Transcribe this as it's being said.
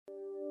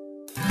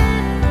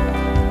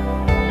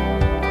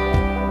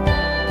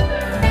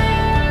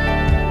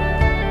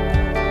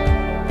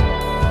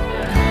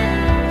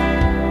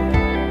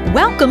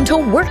Welcome to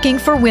Working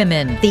for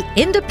Women, the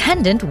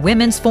Independent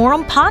Women's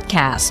Forum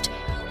podcast,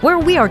 where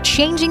we are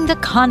changing the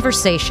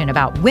conversation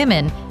about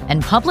women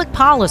and public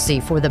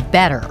policy for the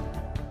better.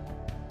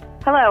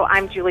 Hello,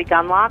 I'm Julie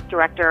Gunlock,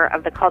 Director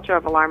of the Culture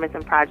of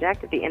Alarmism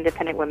Project at the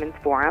Independent Women's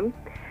Forum.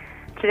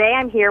 Today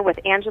I'm here with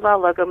Angela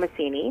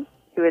Logomassini,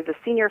 who is a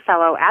Senior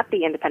Fellow at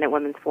the Independent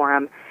Women's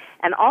Forum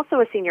and also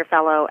a Senior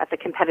Fellow at the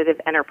Competitive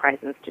Enterprise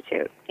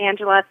Institute.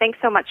 Angela, thanks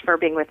so much for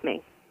being with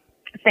me.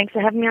 Thanks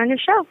for having me on your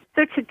show.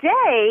 So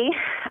today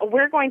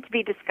we're going to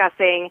be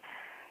discussing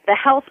the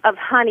health of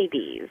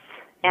honeybees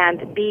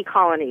and bee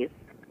colonies.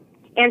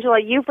 Angela,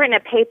 you've written a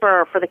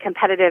paper for the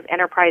Competitive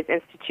Enterprise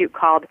Institute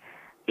called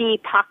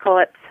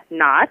Beepocalypse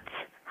Not: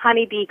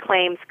 Honeybee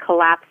Claims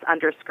Collapse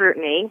Under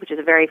Scrutiny, which is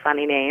a very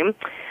funny name.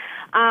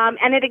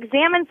 And it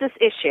examines this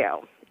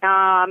issue.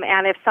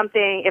 And if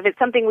it's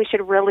something we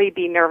should really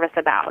be nervous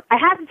about. I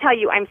have to tell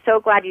you, I'm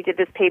so glad you did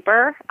this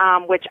paper,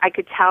 which I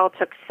could tell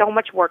took so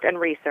much work and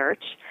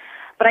research.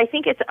 But I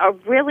think it's a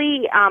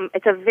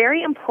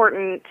very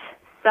important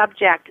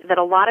subject that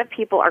a lot of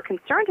people are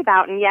concerned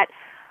about, and yet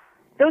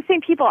those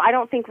same people I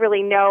don't think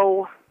really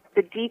know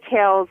the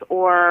details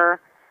or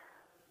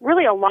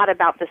really a lot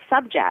about the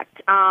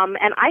subject.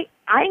 And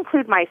I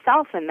include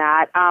myself in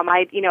that.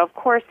 Of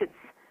course, it's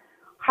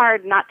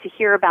hard not to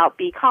hear about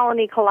bee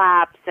colony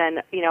collapse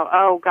and,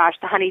 oh gosh,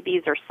 the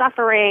honeybees are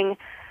suffering.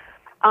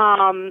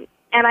 And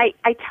I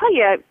tell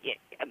you,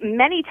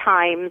 many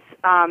times,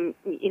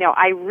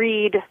 I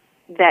read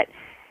that,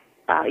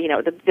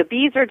 the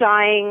bees are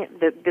dying,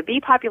 the bee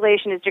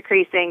population is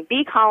decreasing,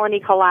 bee colony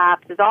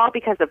collapse is all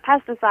because of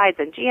pesticides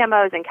and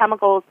GMOs and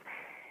chemicals.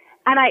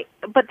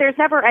 But there's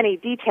never any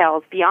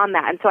details beyond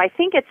that. And so I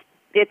think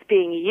it's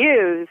being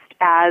used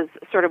as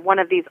sort of one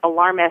of these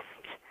alarmist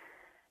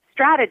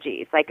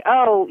strategies, like,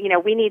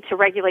 we need to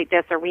regulate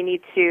this or we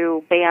need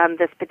to ban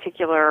this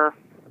particular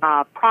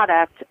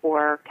product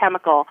or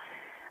chemical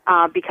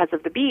because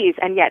of the bees,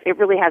 and yet it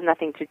really has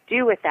nothing to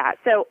do with that.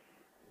 So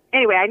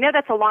anyway, I know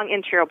that's a long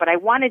intro, but I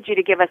wanted you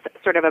to give us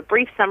sort of a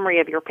brief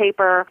summary of your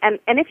paper, and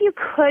if you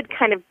could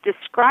kind of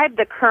describe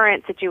the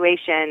current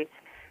situation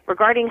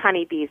regarding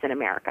honeybees in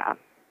America.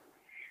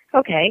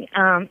 Okay,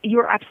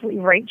 you're absolutely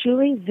right,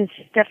 Julie. This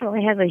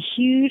definitely has a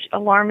huge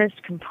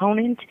alarmist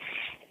component,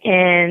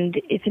 and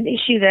it's an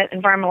issue that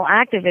environmental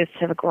activists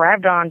have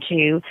grabbed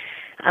onto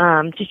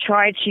to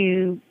try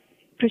to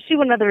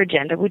pursue another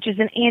agenda, which is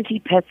an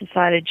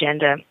anti-pesticide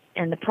agenda.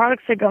 And the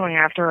products they're going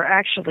after are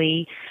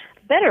actually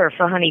better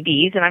for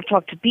honeybees. And I've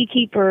talked to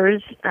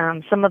beekeepers,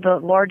 some of the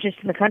largest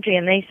in the country,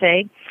 and they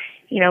say,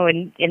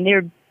 in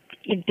their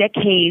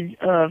decades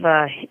of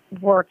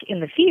work in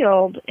the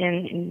field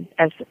and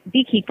as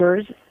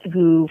beekeepers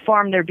who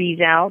farm their bees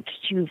out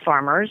to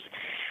farmers,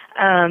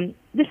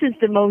 this is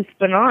the most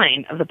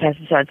benign of the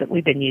pesticides that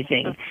we've been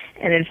using.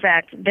 And in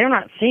fact, they're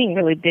not seeing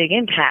really big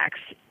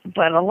impacts.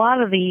 But a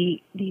lot of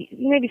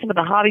maybe some of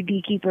the hobby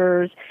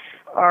beekeepers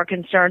are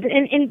concerned,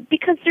 and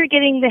because they're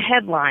getting the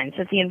headlines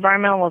that the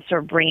environmentalists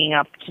are bringing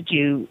up to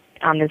do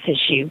on this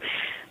issue.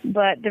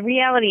 But the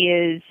reality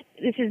is,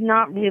 this is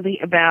not really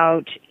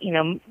about,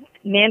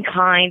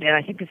 mankind, and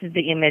I think this is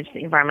the image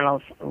the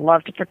environmentalists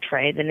love to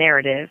portray, the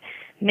narrative.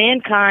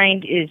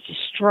 Mankind is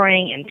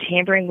destroying and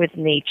tampering with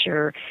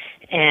nature,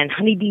 and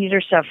honeybees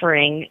are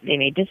suffering. They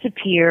may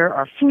disappear.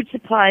 Our food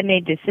supply may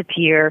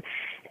disappear.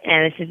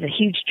 And this is a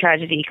huge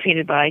tragedy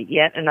created by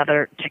yet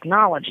another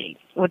technology.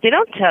 What they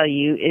don't tell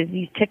you is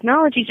these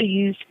technologies are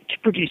used to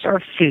produce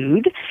our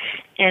food,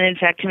 and in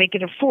fact to make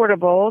it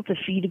affordable to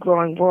feed a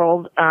growing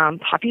world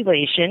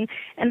population.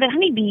 And the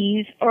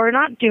honeybees are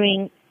not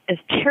doing as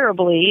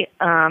terribly.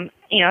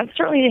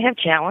 Certainly they have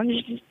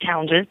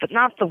challenges, but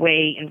not the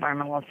way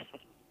environmentalists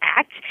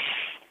act.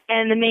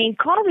 And the main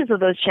causes of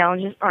those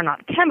challenges are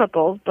not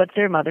chemicals, but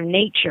they're Mother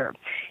Nature.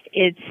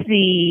 It's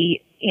the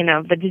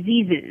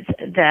diseases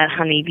that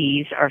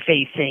honeybees are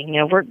facing.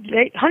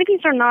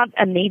 Honeybees are not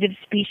a native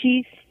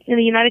species in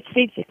the United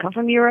States. They come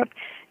from Europe.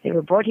 They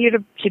were brought here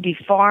to be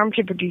farmed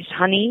to produce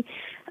honey.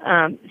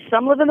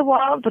 Some live in the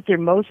wild, but they're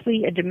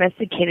mostly a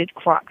domesticated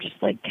crop,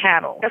 just like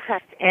cattle. Okay.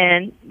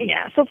 And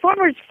so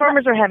farmers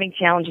are having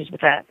challenges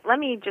with that. Let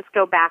me just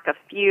go back a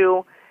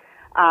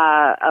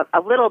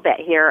little bit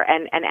here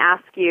and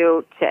ask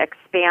you to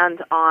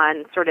expand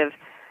on sort of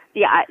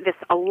this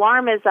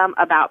alarmism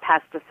about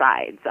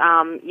pesticides.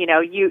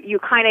 You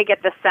kind of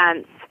get the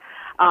sense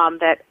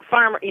that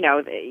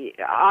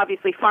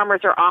obviously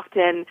farmers are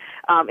often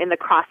in the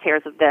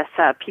crosshairs of this.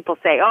 People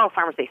say,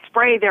 farmers, they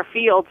spray their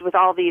fields with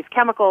all these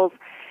chemicals,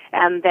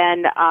 and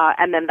then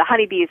the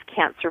honeybees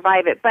can't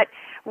survive it. But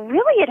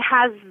really, it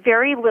has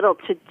very little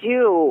to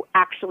do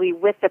actually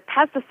with the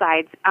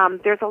pesticides.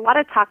 There's a lot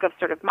of talk of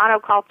sort of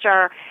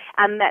monoculture,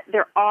 and that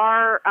there's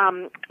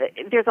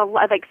a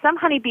lot, like some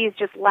honeybees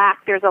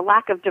there's a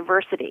lack of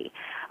diversity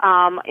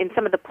in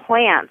some of the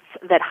plants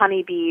that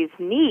honeybees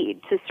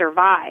need to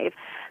survive.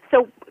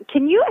 So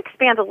can you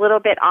expand a little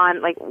bit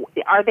on, like,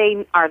 are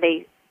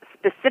they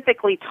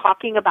specifically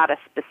talking about a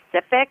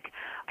specific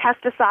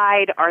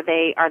pesticide? Are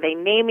they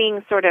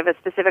naming sort of a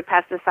specific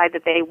pesticide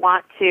that they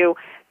want to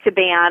to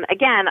ban.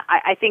 Again,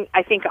 I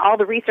think all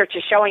the research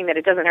is showing that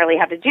it doesn't really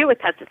have to do with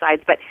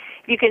pesticides, but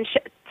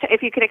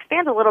if you can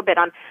expand a little bit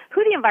on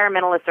who the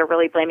environmentalists are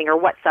really blaming or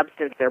what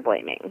substance they're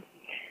blaming.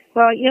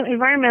 Well,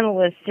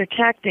 environmentalists, their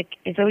tactic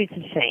is always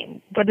the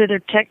same. Whether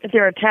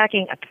they're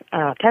attacking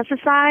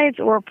pesticides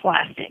or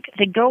plastic,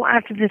 they go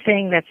after the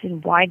thing that's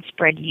in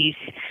widespread use.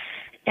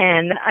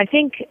 And I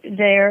think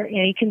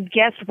you can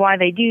guess why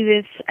they do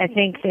this. I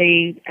think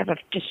they have a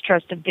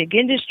distrust of big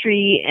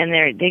industry, and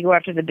they go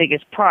after the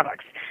biggest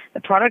products.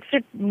 The products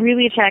they're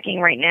really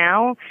attacking right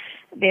now,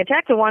 they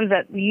attack the ones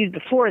that we used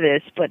before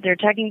this, but they're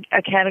attacking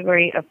a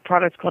category of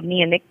products called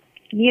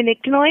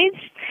neonicotinoids.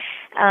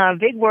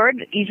 Big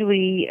word,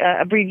 usually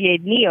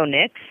abbreviated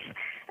neonics.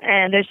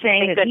 And they're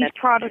saying that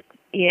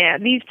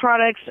these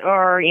products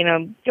are,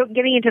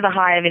 getting into the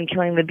hive and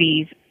killing the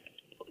bees,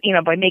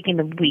 by making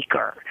them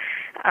weaker.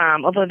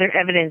 Although their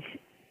evidence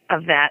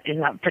of that is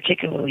not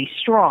particularly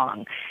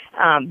strong.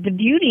 The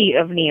beauty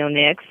of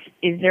neonics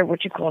is they're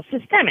what you call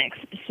systemics.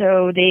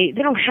 So they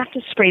don't have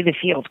to spray the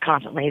field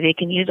constantly. They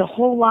can use a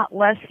whole lot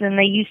less than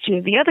they used to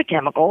of the other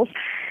chemicals.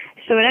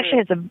 So it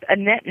actually has a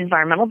net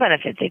environmental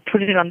benefit. They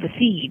put it on the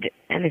seed,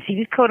 and the seed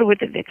is coated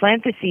with it. They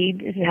plant the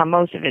seed. This is how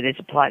most of it is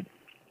applied.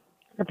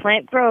 The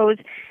plant grows,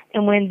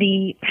 and when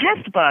the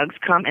pest bugs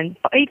come and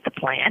bite the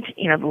plant,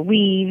 the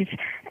leaves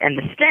and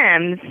the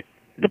stems,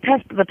 the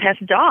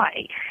pests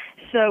die.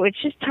 So it's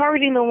just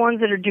targeting the ones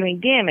that are doing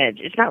damage.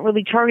 It's not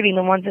really targeting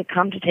the ones that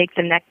come to take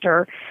the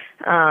nectar.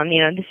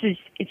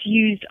 It's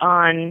used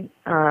on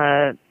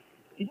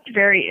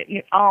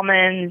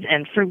almonds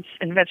and fruits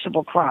and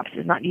vegetable crops.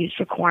 It's not used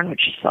for corn,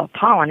 which is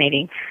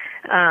self-pollinating.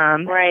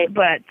 Right.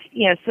 But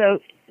so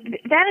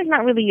that is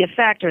not really a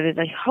factor. There's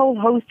a whole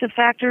host of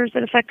factors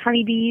that affect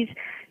honeybees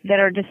that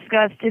are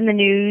discussed in the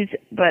news,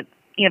 but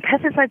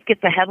pesticides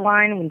get the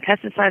headline when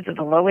pesticides are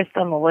the lowest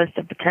on the list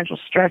of potential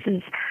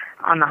stresses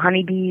on the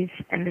honeybees,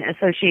 and the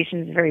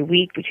association is very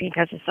weak between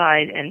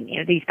pesticide and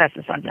these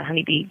pesticides and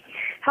honeybee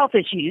health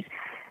issues.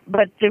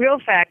 But the real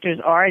factors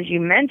are, as you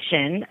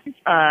mentioned,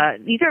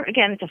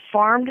 it's a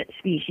farmed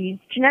species.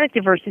 Genetic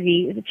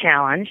diversity is a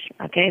challenge.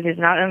 Okay, there's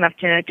not enough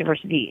genetic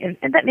diversity,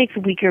 and that makes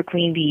weaker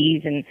queen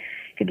bees and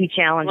could be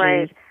challenges.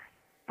 Right.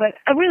 But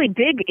a really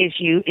big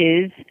issue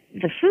is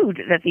the food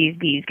that these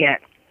bees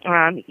get.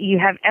 You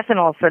have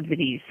ethanol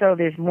subsidies, so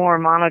there's more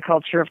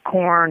monoculture of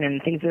corn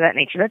and things of that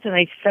nature. That's a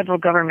nice federal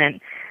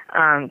government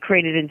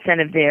created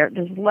incentive there.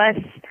 There's less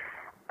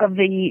of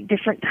the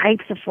different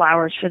types of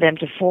flowers for them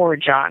to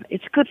forage on.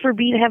 It's good for a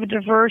bee to have a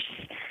diverse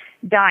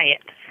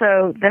diet.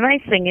 So the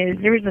nice thing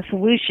is there is a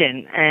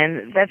solution,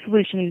 and that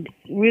solution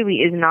really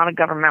is not a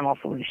governmental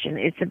solution.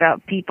 It's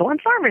about people, and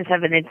farmers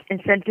have an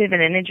incentive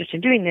and an interest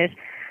in doing this,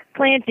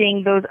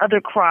 planting those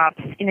other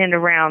crops in and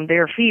around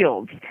their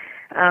fields.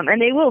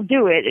 And they will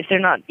do it if they're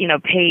not,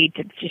 paid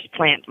to just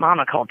plant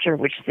monoculture,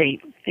 which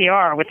they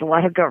are with a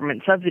lot of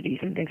government subsidies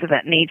and things of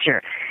that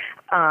nature.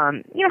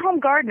 Home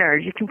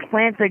gardeners, you can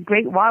plant a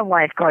great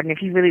wildlife garden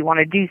if you really want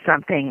to do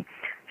something.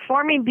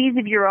 Farming bees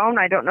of your own,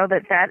 I don't know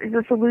that is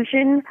a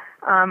solution.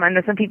 I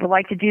know some people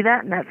like to do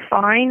that, and that's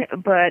fine.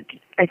 But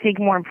I think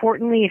more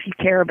importantly, if you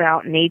care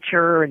about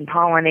nature and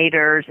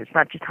pollinators, it's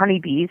not just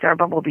honeybees. Our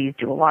bumblebees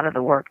do a lot of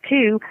the work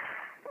too,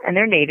 and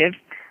they're native.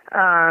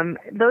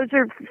 Those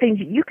are things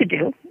that you could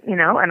do,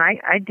 and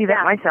I do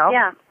that myself.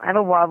 Yeah. I have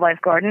a wildlife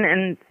garden,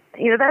 and,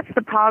 that's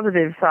the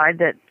positive side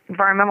that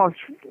environmentalists,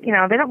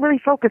 they don't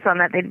really focus on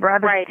that. They'd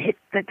rather hit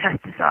the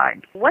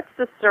pesticide. What's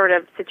the sort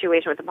of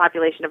situation with the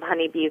population of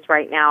honeybees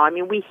right now? I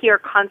mean, we hear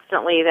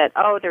constantly that,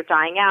 they're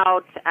dying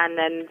out, and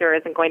then there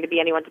isn't going to be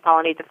anyone to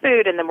pollinate the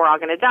food, and then we're all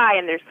going to die,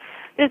 and there's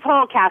this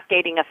whole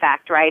cascading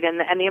effect, right? And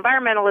the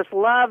environmentalists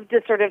love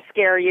to sort of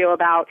scare you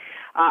about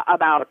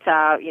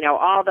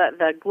all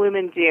the gloom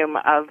and doom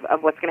of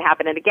what's going to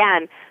happen. And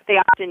again, they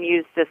often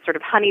use this sort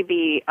of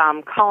honeybee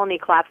colony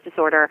collapse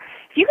disorder.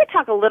 If you could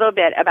talk a little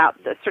bit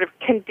about the sort of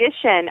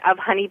condition of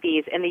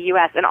honeybees in the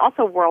U.S. and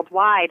also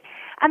worldwide.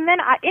 And then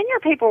in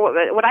your paper,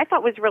 what I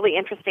thought was really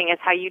interesting is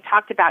how you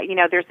talked about,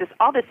 there's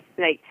all this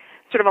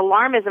sort of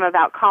alarmism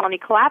about colony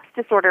collapse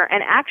disorder,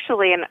 and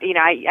actually,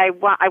 I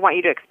want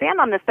you to expand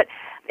on this, but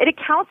it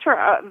accounts for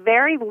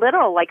very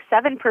little, like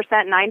 7%,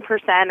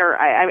 9%, or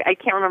I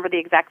can't remember the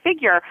exact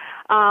figure,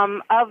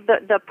 of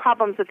the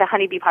problems with the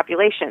honeybee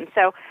population.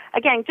 So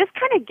again, just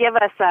kind of give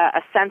us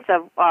a sense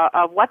of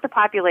what the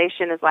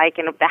population is like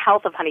and the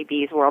health of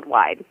honeybees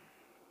worldwide.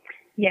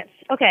 Yes.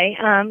 Okay.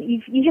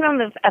 You hit on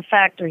a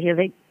factor here.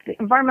 The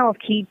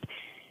environmentalists keep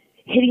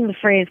hitting the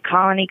phrase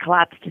colony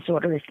collapse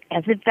disorder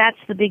as if that's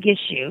the big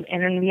issue,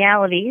 and in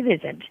reality it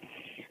isn't.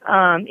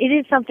 It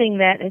is something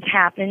that has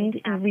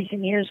happened in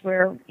recent years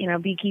where,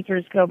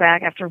 beekeepers go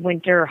back after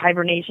winter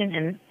hibernation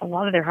and a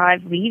lot of their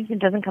hive leaves and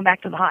doesn't come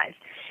back to the hive.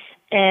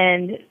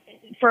 And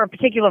for a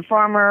particular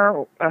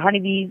farmer, a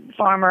honeybee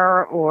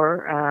farmer,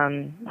 or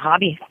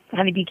hobby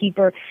honeybee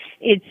keeper,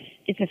 it's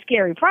a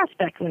scary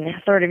prospect when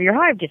a third of your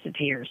hive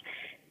disappears.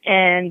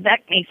 And that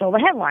makes all the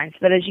headlines.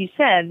 But as you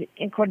said,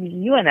 according to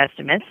UN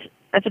estimates,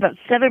 that's about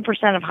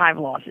 7% of hive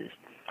losses.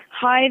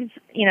 hives,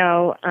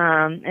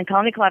 and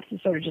colony collapse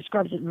disorder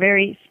describes a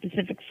very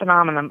specific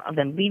phenomenon of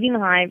them leaving the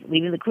hive,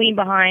 leaving the queen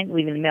behind,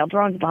 leaving the male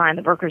drones behind.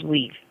 The workers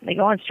leave. They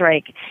go on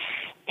strike,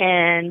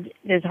 and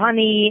there's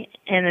honey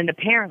and an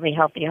apparently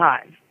healthy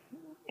hive,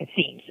 it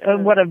seems,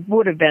 what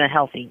would have been a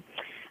healthy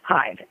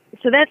hive.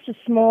 So that's a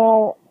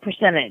small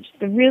percentage.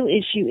 The real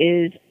issue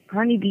is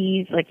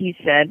honeybees, like you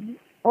said,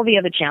 all the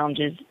other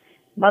challenges,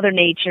 Mother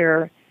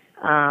Nature,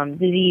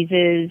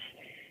 diseases,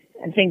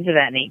 and things of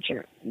that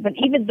nature. But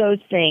even those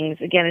things,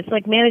 again, it's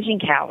like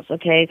managing cows,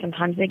 okay?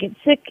 Sometimes they get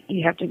sick.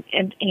 You have to,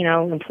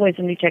 employ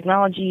some new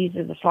technologies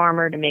as a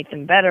farmer to make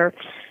them better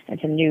and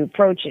some new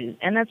approaches.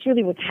 And that's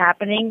really what's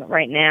happening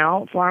right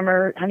now.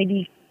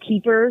 Honeybee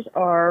keepers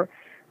are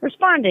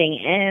responding,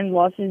 and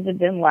losses have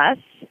been less.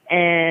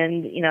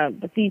 And,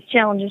 but these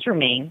challenges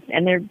remain.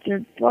 And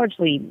they're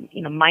largely,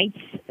 mites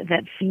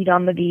that feed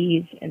on the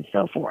bees and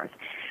so forth.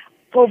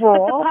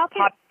 Overall,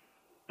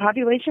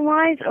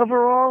 population-wise,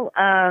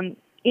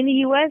 in the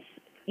U.S.,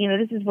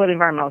 this is what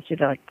environmentalists do.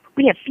 They're like,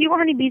 we have fewer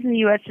honeybees in the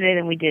U.S. today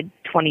than we did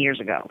 20 years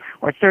ago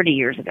or 30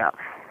 years ago.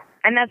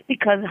 And that's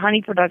because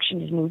honey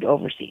production has moved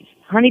overseas.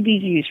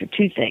 Honeybees are used for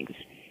two things,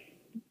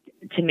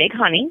 to make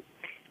honey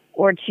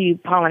or to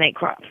pollinate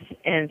crops.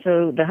 And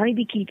so the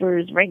honeybee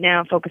keepers right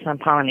now focus on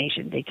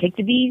pollination. They take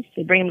the bees,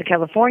 they bring them to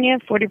California,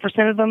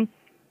 40% of them,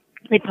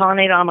 they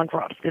pollinate almond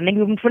crops. Then they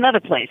move them to another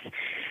place.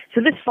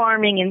 So this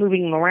farming and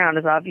moving them around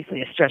is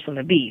obviously a stress on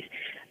the bees.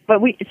 But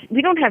we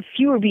don't have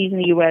fewer bees in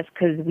the U.S.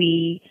 because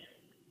we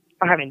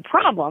are having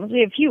problems.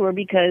 We have fewer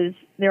because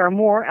there are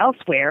more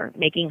elsewhere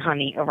making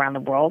honey around the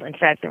world. In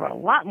fact, there are a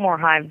lot more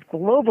hives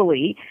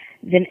globally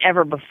than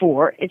ever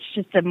before. It's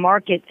just a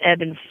market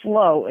ebb and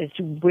flow as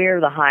to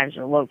where the hives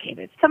are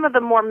located. Some of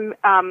the more,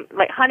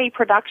 like honey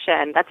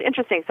production, that's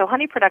interesting. So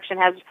honey production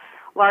has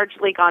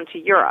largely gone to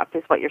Europe,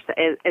 is what you're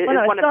saying. Well,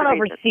 no, it's not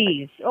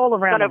overseas, all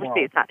around the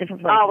world. Not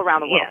different places. All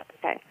around the world. Yes.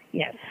 Okay.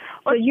 Yes.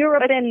 So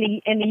Europe and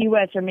the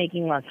U.S. are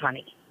making less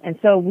honey, and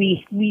so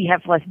we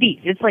have less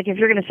bees. It's like if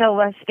you're going to sell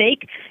less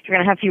steak, you're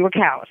going to have fewer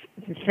cows.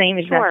 It's the same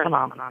exact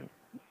phenomenon.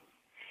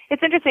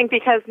 It's interesting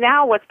because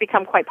now what's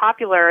become quite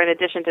popular, in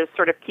addition to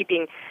sort of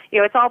keeping,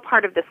 it's all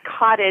part of this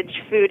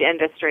cottage food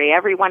industry.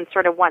 Everyone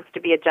sort of wants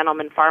to be a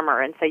gentleman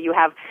farmer. And so you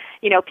have,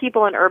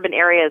 people in urban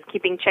areas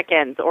keeping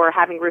chickens or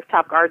having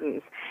rooftop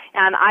gardens.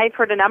 And I've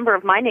heard a number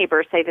of my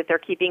neighbors say that they're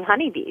keeping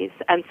honeybees.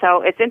 And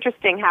so it's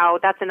interesting how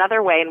that's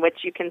another way in which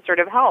you can sort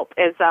of help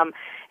is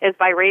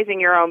by raising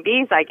your own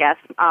bees, I guess,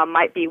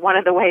 might be one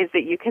of the ways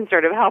that you can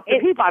sort of help the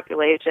bee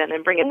population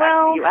and bring it back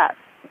to the U.S.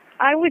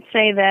 I would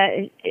say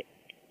that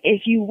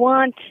if you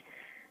want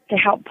to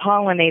help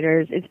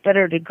pollinators, it's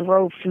better to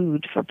grow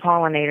food for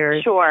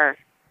pollinators. Sure.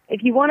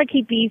 If you want to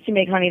keep bees to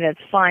make honey, that's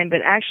fine.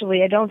 But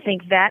actually, I don't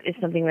think that is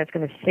something that's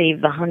going to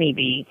save the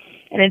honeybee.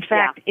 And in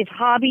fact, if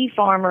hobby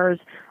farmers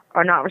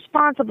are not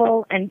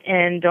responsible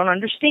and don't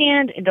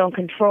understand and don't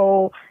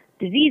control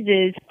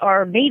diseases,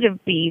 our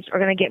native bees are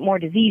going to get more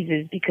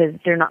diseases because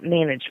they're not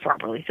managed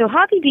properly. So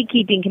hobby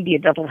beekeeping can be a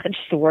double-edged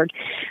sword.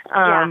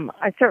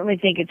 I certainly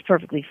think it's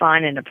perfectly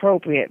fine and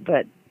appropriate,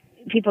 but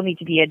people need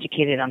to be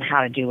educated on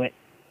how to do it,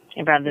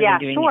 and rather than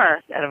doing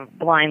it out of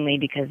blindly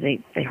because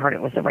they heard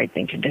it was the right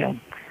thing to do.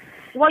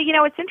 Well,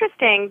 it's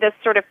interesting. This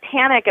sort of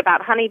panic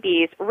about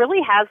honeybees really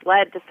has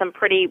led to some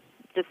pretty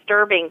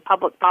disturbing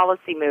public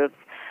policy moves.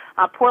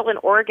 Portland,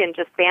 Oregon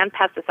just banned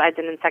pesticides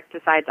and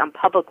insecticides on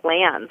public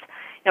lands.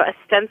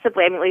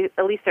 Ostensibly,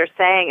 at least they're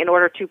saying, in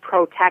order to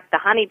protect the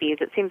honeybees.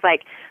 It seems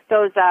like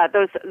those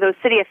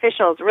city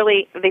officials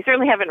they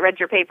certainly haven't read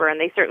your paper, and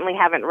they certainly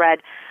haven't read,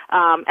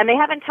 and they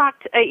haven't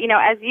talked,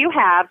 as you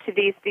have, to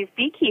these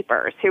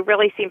beekeepers who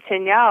really seem to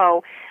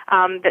know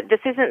that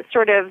this isn't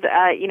sort of,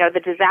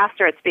 the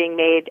disaster it's being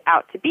made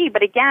out to be.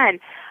 But again,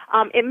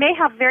 it may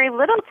have very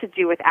little to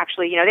do with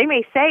actually, they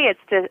may say it's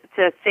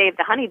to save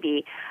the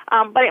honeybee,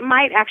 but it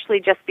might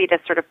actually just be to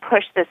sort of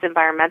push this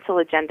environmental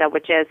agenda,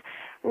 which is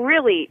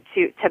really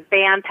to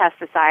ban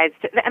pesticides.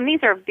 And these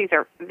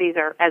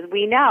are, as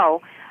we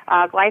know,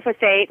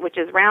 glyphosate, which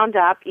is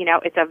Roundup,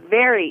 it's a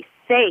very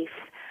safe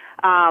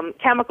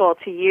chemical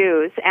to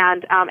use,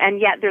 and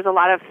yet there's a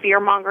lot of fear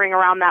mongering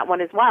around that one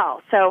as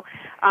well. So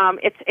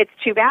it's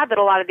too bad that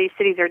a lot of these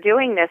cities are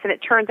doing this, and it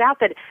turns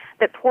out that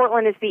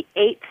Portland is the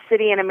 8th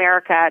city in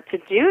America to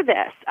do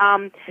this.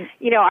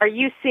 Are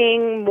you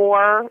seeing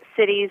more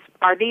cities?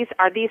 Are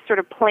these sort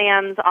of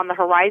plans on the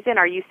horizon?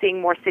 Are you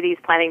seeing more cities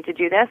planning to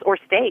do this, or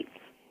states?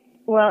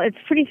 Well, it's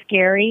pretty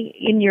scary.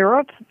 In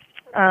Europe,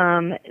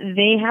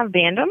 they have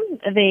banned them.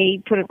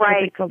 They put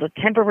what's called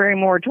a temporary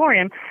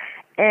moratorium.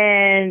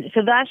 And so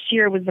last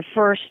year was the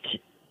first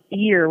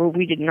year where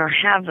we did not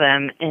have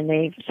them, and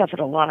they suffered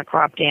a lot of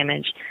crop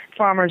damage.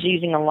 Farmers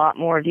using a lot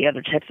more of the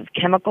other types of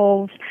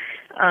chemicals.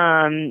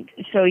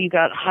 So you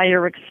got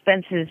higher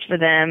expenses for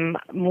them,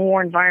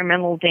 more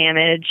environmental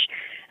damage.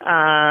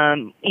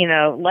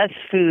 less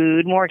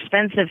food, more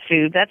expensive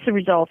food. That's the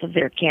result of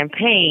their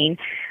campaign.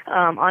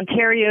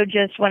 Ontario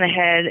just went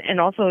ahead, and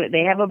also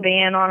they have a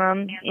ban on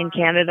them in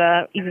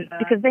Canada, even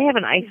because they have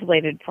an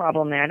isolated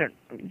problem there.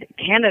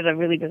 Canada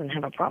really doesn't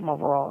have a problem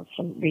overall.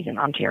 For some reason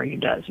Ontario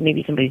does.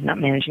 Maybe somebody's not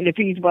managing the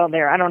fees well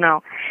there. I don't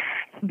know.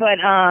 But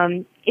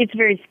it's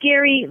very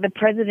scary. The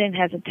president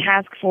has a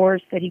task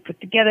force that he put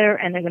together,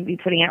 and they're going to be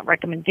putting out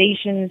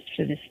recommendations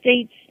to the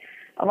states.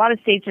 A lot of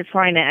states are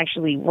trying to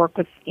actually work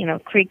with,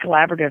 create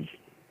collaborative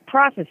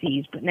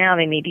processes, but now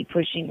they may be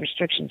pushing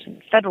restrictions from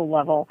the federal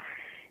level.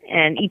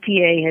 And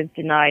EPA has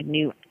denied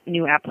new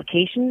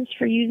applications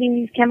for using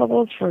these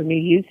chemicals for new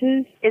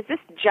uses. Is this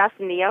just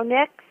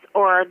neonics,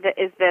 or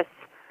is this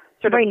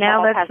sort of right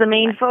now? That's the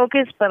main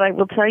focus. But I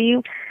will tell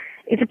you,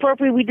 it's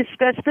appropriate we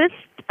discuss this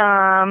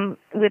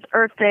with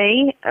Earth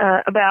Day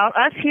about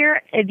us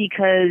here,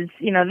 because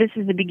this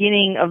is the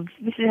beginning of,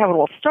 this is how it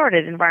all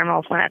started.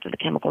 Environmentalists went after the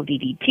chemical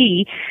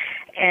DDT,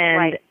 and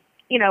right.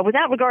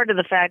 Without regard to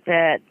the fact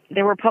that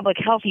there were public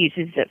health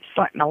uses that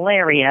fought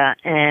malaria,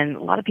 and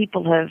a lot of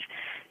people have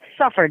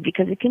suffered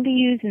because it can be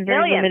used in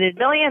very limited,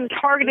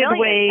 targeted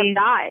ways.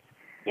 Have died.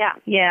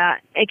 Yeah,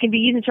 it can be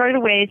used in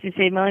targeted ways to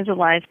save millions of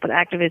lives, but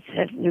activists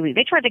have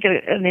they tried to get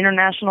an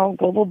international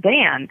global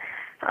ban,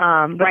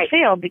 but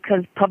failed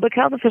because public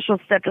health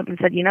officials stepped up and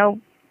said,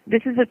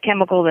 this is a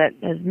chemical that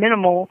has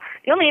minimal,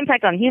 the only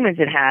impact on humans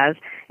it has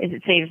is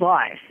it saves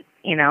lives.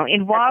 In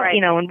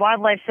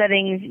wildlife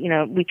settings,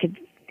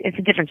 it's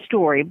a different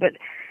story, but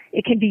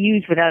it can be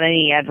used without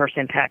any adverse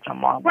impact on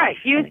wildlife. Right,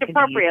 used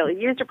appropriately.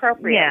 Yeah.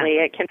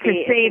 It can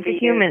to save the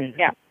humans.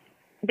 Yeah.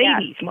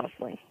 Babies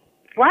mostly.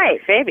 Right,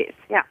 babies.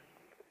 Yeah.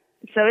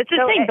 So it's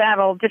the same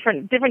battle,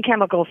 different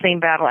chemicals, same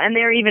battle, and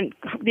they're even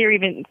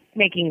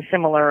making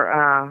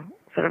similar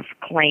sort of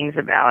claims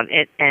about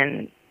it,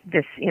 and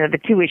this, the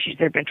two issues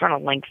they've been trying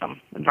to link them,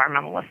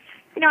 environmentalists.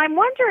 I'm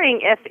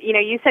wondering if,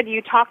 you said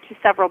you talked to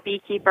several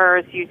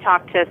beekeepers, you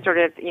talked to sort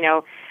of,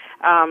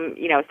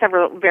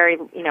 several very,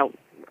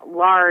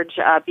 large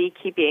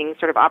beekeeping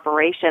sort of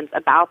operations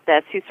about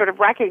this, who sort of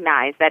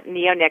recognize that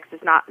neonics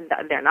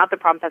they're not the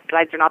problem,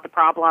 pesticides are not the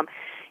problem.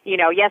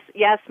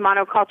 Yes,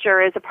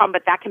 monoculture is a problem,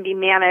 but that can be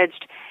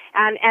managed.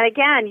 And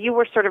again, you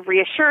were sort of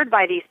reassured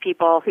by these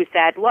people who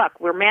said, look,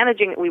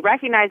 we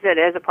recognize it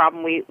as a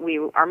problem, we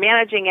are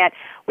managing it,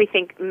 we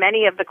think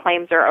many of the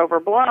claims are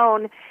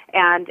overblown,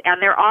 and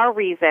there are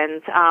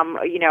reasons,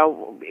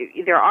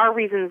 there are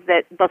reasons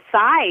that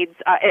besides,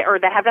 or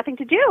that have nothing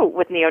to do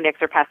with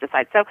neonics or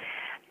pesticides. So,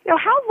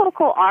 how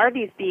local are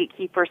these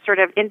beekeepers sort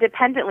of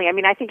independently? I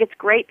mean, I think it's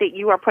great that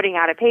you are putting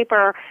out a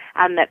paper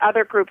and that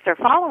other groups are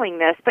following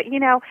this, but,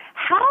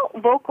 how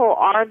local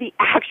are the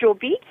actual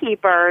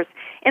beekeepers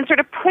in sort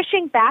of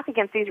pushing back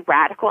against these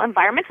radical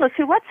environmentalists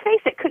who, let's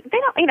face it, they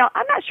don't,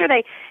 I'm not sure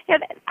they,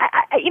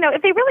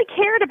 if they really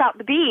cared about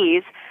the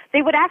bees,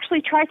 they would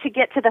actually try to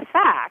get to the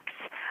facts.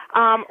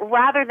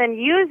 Rather than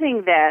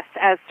using this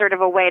as sort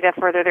of a way to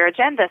further their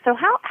agenda. So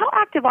how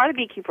active are the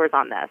beekeepers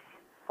on this?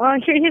 Well,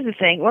 here's the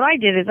thing. What I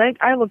did is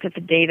I looked at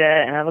the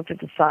data and I looked at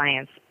the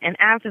science, and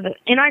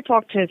I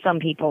talked to some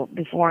people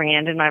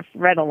beforehand, and I've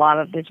read a lot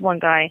of this. One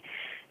guy,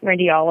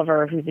 Randy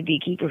Oliver, who's a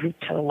beekeeper, who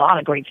put a lot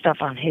of great stuff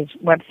on his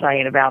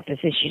website about this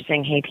issue,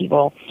 saying, "Hey,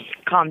 people,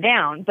 calm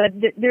down." But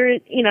there,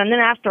 and then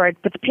after I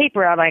put the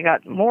paper out, I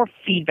got more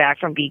feedback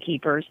from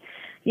beekeepers.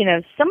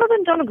 Some of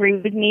them don't agree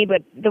with me,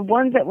 but the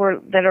ones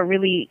that are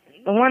really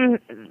the ones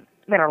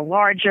that are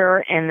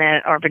larger and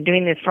that have been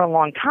doing this for a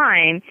long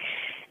time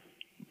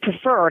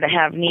prefer to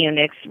have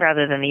neonics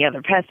rather than the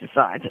other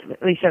pesticides.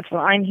 At least that's what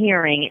I'm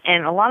hearing.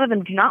 And a lot of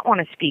them do not want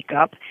to speak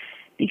up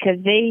because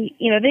they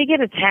get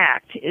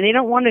attacked. They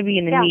don't want to be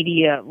in the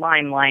media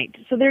limelight.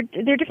 So they're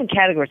different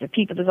categories of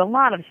people. There's a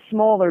lot of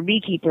smaller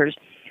beekeepers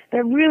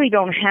that really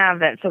don't have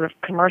that sort of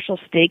commercial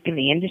stake in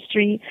the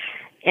industry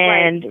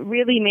and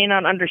really may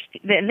not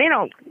understand. They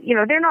don't,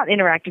 they're not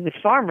interacting with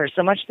farmers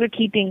so much. They're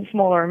keeping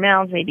smaller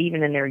amounts, maybe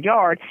even in their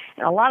yard.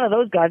 And a lot of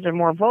those guys are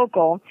more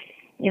vocal.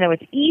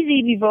 It's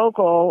easy to be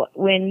vocal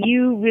when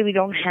you really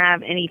don't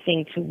have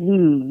anything to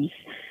lose.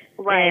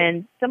 Right.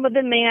 And some of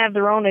them may have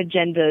their own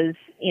agendas,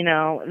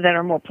 that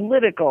are more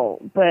political.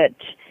 But,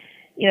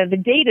 the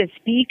data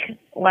speak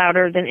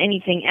louder than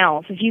anything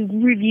else. If you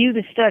review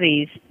the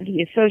studies,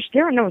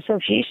 there are no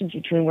associations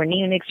between where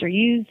neonics are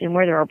used and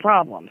where there are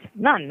problems.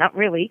 None, not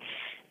really.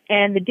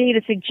 And the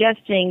data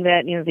suggesting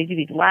that, they do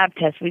these lab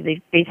tests where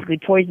they basically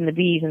poison the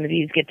bees and the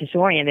bees get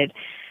disoriented.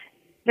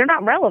 They're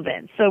not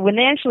relevant. So when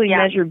they actually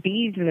measure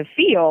bees in the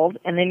field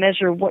and they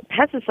measure what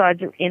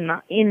pesticides are in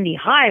the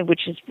hive,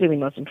 which is really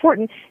most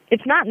important,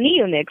 it's not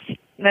neonics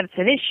that's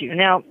an issue.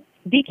 Now,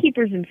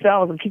 beekeepers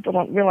themselves, and people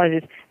don't realize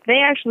this, they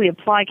actually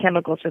apply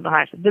chemicals to the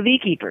hives, the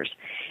beekeepers,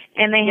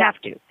 and they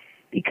have to,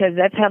 because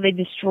that's how they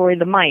destroy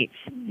the mites.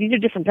 These are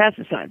different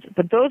pesticides,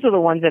 but those are the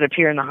ones that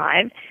appear in the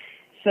hive.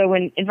 So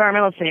when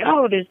environmentalists say,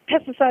 there's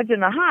pesticides in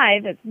the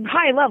hive at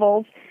high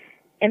levels,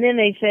 and then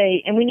they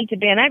say, and we need to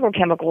ban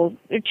agrochemicals,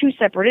 they're two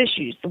separate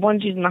issues. The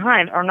ones used in the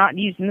hive are not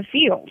used in the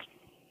field.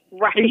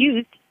 Right. They're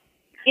used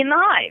in the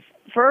hive.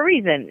 for a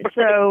reason.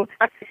 So,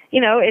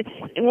 it's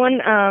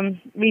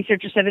one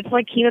researcher said it's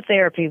like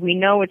chemotherapy. We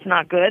know it's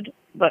not good,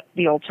 but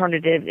the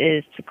alternative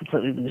is to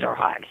completely lose our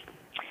hives.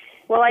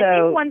 Well, I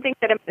think one thing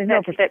that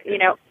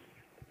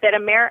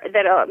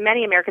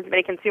many Americans,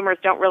 many consumers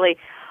don't really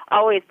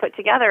always put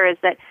together is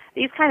that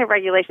these kind of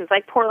regulations,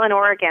 like Portland,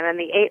 Oregon, and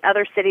the 8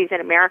 other cities in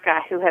America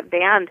who have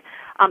banned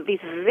these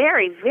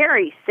very,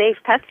 very safe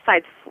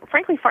pesticides,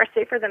 frankly far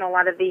safer than a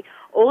lot of the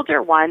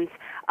older ones,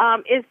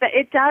 is that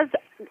it does,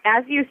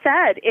 as you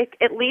said,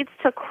 it leads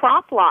to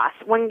crop loss.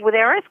 When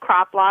there is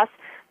crop loss,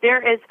 there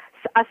is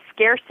a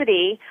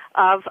scarcity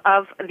of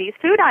these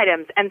food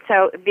items, and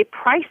so the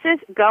prices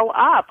go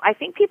up. I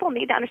think people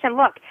need to understand,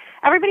 look,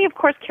 everybody, of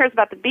course, cares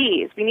about the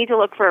bees. We need to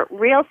look for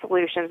real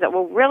solutions that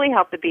will really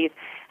help the bees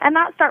and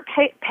not start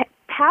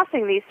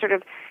passing these sort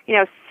of,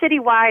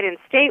 citywide and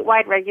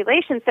statewide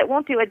regulations that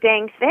won't do a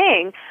dang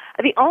thing.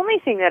 The only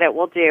thing that it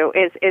will do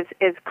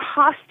is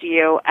cost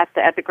you at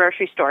the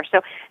grocery store.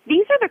 So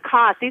these are the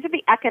costs. These are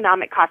the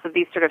economic costs of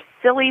these sort of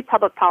silly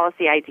public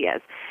policy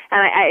ideas.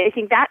 And I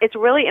think that it's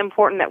really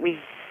important that we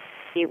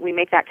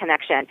make that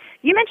connection.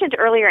 You mentioned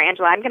earlier,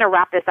 Angela, I'm going to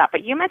wrap this up,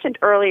 but you mentioned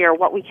earlier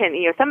what we can,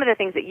 some of the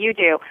things that you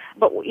do,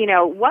 but,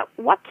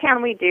 what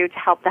can we do to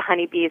help the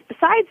honeybees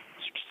besides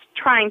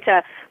trying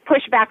to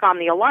push back on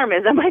the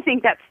alarmism? I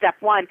think that's step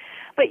one.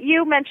 But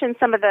you mentioned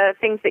some of the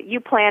things that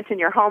you plant in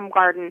your home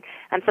garden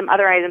and some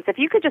other items. If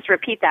you could just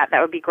repeat that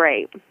would be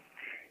great.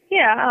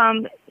 Yeah,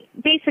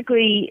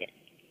 basically,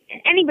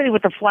 anybody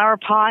with a flower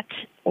pot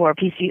or a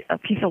piece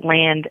of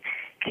land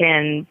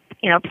can,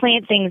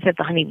 plant things that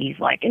the honeybees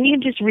like. And you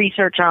can just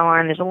research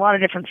online. There's a lot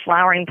of different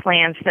flowering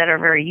plants that are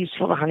very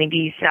useful to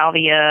honeybees,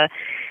 salvia,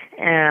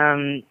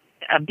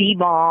 a bee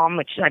balm,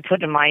 which I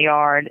put in my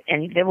yard,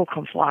 and they will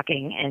come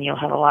flocking, and you'll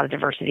have a lot of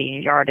diversity in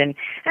your yard. And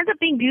it ends up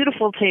being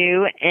beautiful,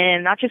 too,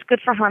 and not just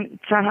good for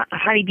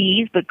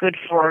honeybees, but good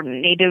for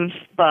native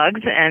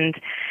bugs and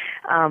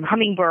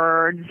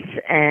hummingbirds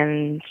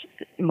and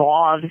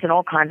moths and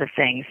all kinds of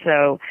things.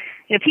 So,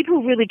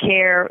 people who really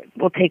care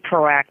will take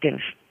proactive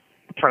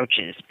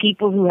approaches.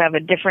 People who have a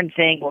different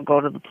thing will go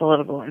to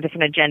a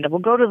different agenda, will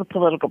go to the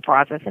political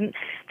process. And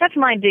that's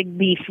my big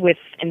beef with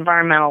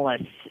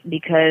environmentalists,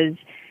 because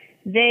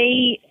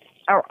they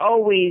are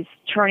always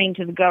turning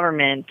to the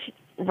government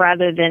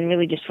rather than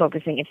really just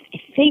focusing. If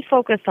they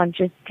focused on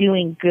just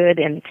doing good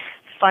and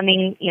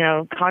funding,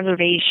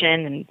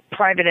 conservation and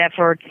private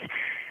efforts,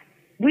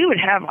 we would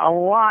have a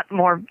lot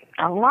more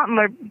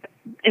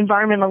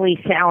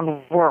environmentally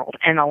sound world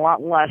and a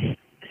lot less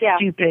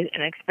stupid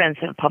and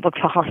expensive public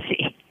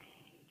policy.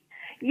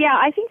 Yeah,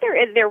 I think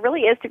there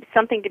really is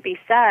something to be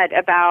said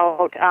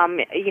about,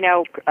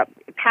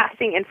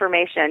 passing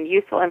information,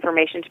 useful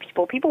information to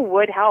people. People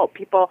would help.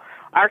 People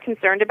are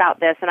concerned about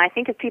this. And I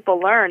think if people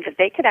learned that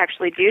they could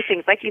actually do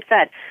things, like you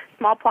said,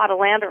 small plot of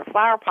land or a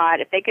flower pot,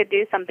 if they could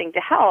do something to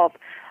help,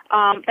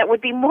 that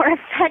would be more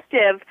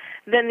effective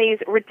than these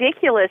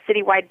ridiculous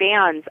citywide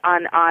bans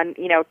on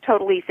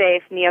totally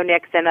safe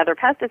neonics and other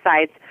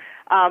pesticides.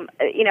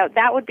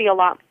 That would be a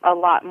lot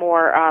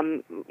more,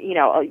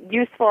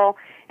 useful,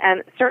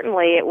 and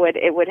certainly it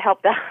would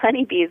help the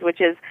honeybees, which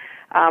is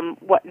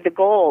what the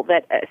goal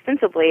that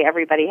ostensibly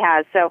everybody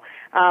has. So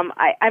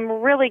I'm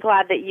really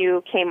glad that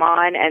you came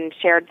on and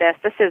shared this.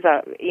 This is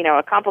a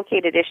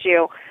complicated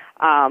issue.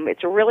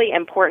 It's really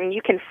important.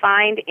 You can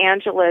find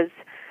Angela's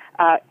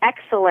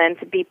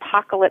excellent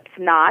Beepocalypse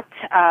Not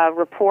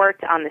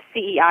report on the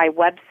CEI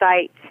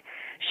website.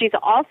 She's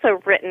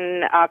also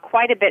written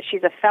quite a bit.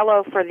 She's a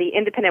fellow for the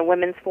Independent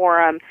Women's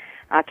Forum,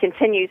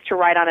 continues to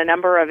write on a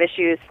number of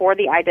issues for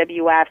the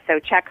IWF, so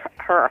check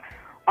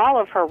all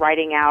of her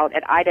writing out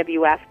at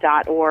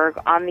IWF.org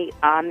on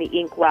the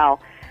Inkwell.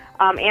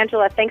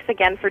 Angela, thanks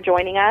again for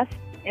joining us.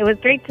 It was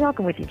great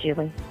talking with you,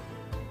 Julie.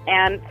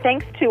 And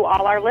thanks to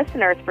all our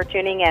listeners for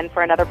tuning in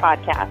for another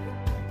podcast.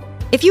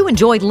 If you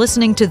enjoyed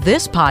listening to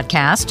this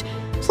podcast,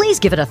 please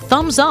give it a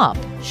thumbs up,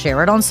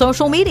 share it on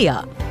social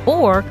media,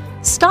 or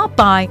stop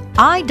by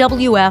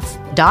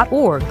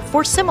IWF.org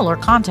for similar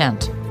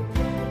content.